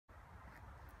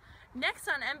Next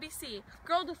on NBC,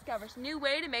 girl discovers new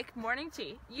way to make morning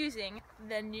tea using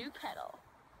the new kettle.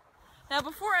 Now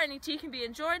before any tea can be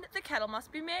enjoyed, the kettle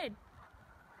must be made.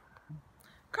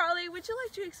 Carly, would you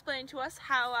like to explain to us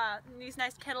how these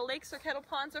nice kettle lakes or kettle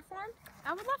ponds are formed?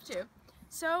 I would love to.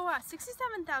 So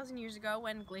 67,000 years ago,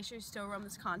 when glaciers still roamed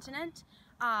this continent,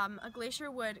 a glacier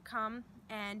would come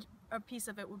and a piece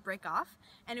of it would break off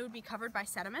and it would be covered by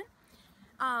sediment.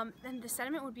 Then the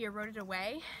sediment would be eroded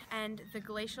away and the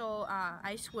glacial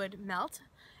ice would melt,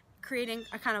 creating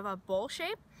a kind of a bowl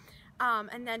shape.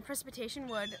 And then precipitation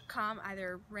would come,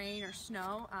 either rain or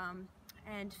snow,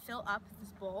 and fill up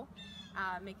this bowl,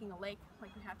 making a lake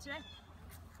like we have today.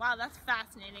 Wow, that's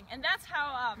fascinating. And that's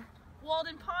how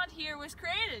Waldon Pond here was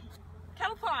created.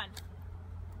 Kettle Pond.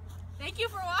 Thank you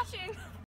for watching.